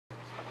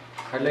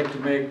I'd like to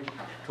make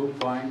 2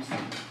 points.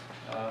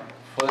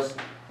 First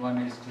one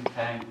is to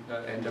thank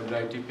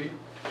NWITP,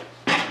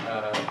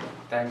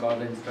 thank all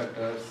the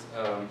instructors,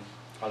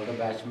 all the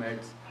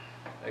batchmates.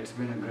 It's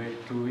been a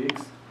great 2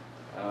 weeks.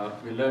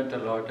 We learned a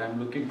lot. I'm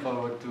looking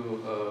forward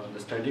to the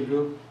study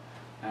group,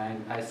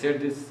 and I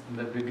said this in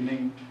the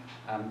beginning,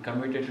 I'm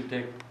committed to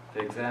take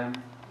the exam.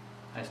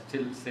 I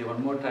still say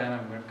one more time,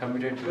 I'm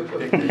committed to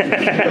take the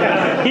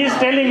exam. He's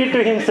telling it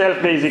to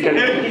himself, basically.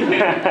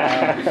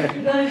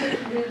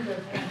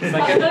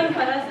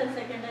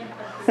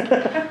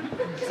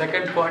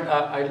 Second point,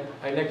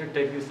 I'd like to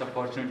take this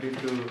opportunity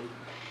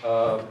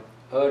to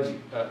urge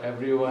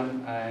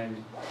everyone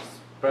and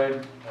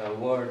spread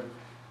word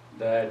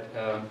that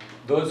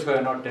those who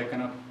have not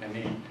taken up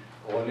any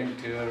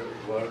volunteer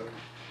work,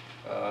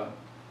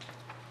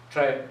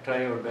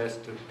 try your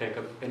best to take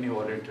up any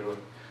volunteer work.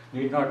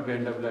 Need not be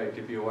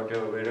NWITP,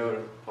 whatever,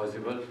 wherever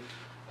possible.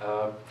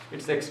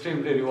 It's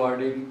extremely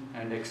rewarding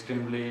and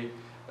extremely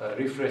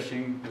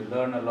refreshing. You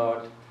learn a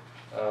lot.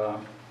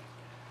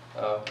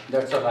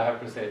 That's all I have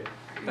to say.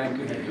 Thank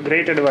you.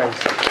 Great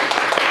advice.